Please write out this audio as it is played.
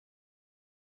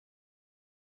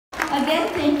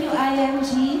Again, thank you,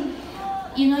 IMG.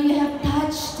 You know, you have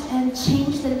touched and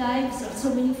changed the lives of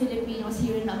so many Filipinos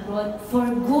here and abroad for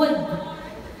good.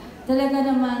 Talaga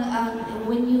namang,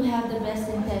 when you have the best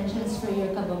intentions for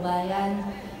your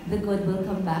kababayan, the good will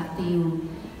come back to you.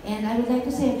 And I would like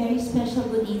to say a very special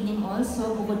good evening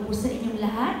also, bukod po sa inyong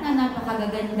lahat na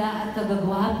napakagaganda at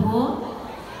kagagwapo.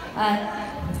 At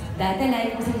dati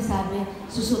like ko sinasabi,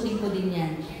 susutin ko din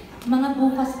yan. Mga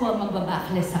bukas po,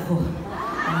 magbabackless ako.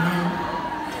 Ayan.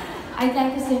 I'd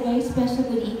like to say a very special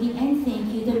good evening and thank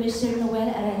you to Mr.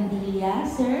 Noel Arandilla,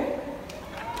 sir.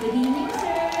 Good evening,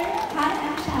 sir. Hi,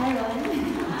 I'm Sharon.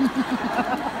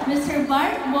 Mr.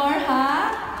 Bart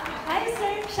Borja. Hi,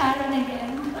 sir. Sharon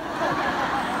again.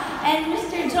 And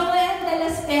Mr. Joel de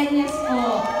las Peñas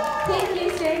po. Thank you,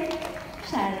 sir.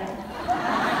 Sharon.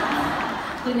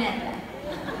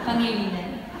 Cuneta-Pangilinan.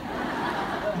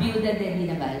 Byuda din, di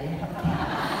na bale.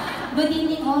 Good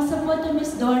evening also po to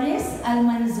Miss Doris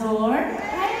Almanzor.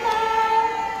 Hi,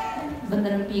 ma'am!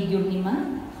 Banda ng figure ni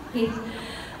ma'am. Okay.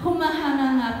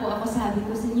 Humahanga nga po ako, sabi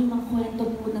ko sa inyo, mga kwento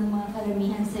po ng mga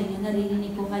karamihan sa inyo,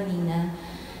 naririnig ko kanina.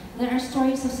 There are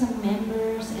stories of some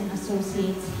members and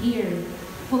associates here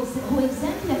who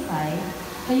exemplify,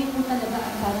 kayo po talaga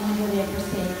ang parang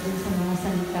nag-represent din sa mga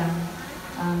salitang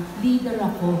leader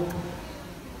ako.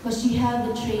 Because you have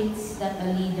the traits that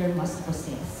a leader must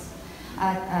possess.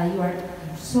 At you are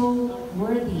so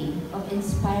worthy of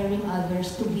inspiring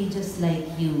others to be just like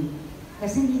you.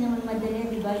 Kasi hindi naman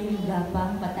madali, di ba, yung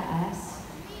gapang pataas.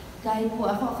 Kahit po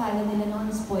ako, akala nila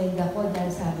noon spoiled ako dahil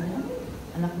sabi nila,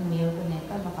 anak ni Mayor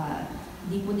Cuneta, baka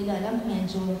di po nila alam,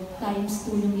 medyo times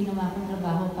 2 yung ginawa kong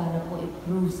trabaho para po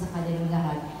i-prove sa kanilang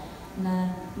lahat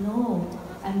na no,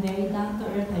 I'm very down to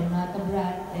earth, I'm not a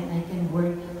brat, and I can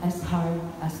work as hard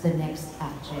as the next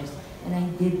actress. And I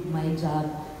did my job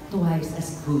twice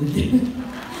as good.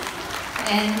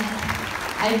 And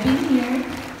I've been here.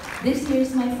 This year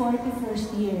is my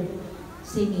 41st year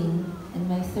singing and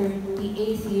my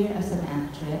 38th year as an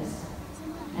actress.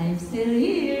 I'm still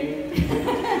here.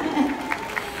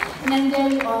 And I'm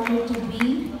very honored to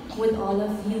be with all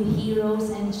of you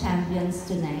heroes and champions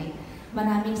tonight.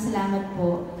 Maraming salamat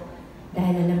po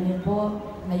dahil alam niyo po,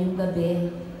 ngayong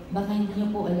gabi, baka hindi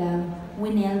niyo po alam,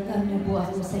 winelcome niyo po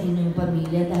ako sa inyong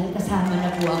pamilya dahil kasama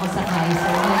na po ako sa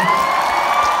Kaiser.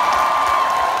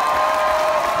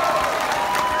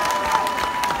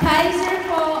 Kaiser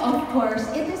po, of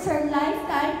course, it is our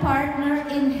lifetime partner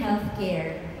in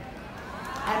healthcare.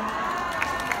 At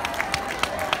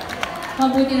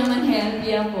mabuti naman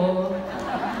healthy ako.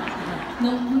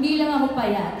 Hindi lang ako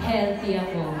payat, healthy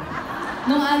ako.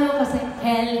 Nung araw kasi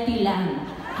healthy lang,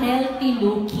 healthy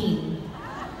looking.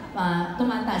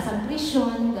 Tumataas ang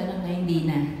presyon, gano'n na hindi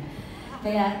na.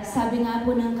 Kaya sabi nga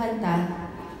po ng kanta,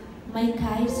 may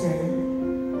Kaiser,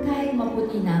 kahit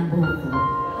maputi na ang buhok ko.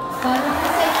 Para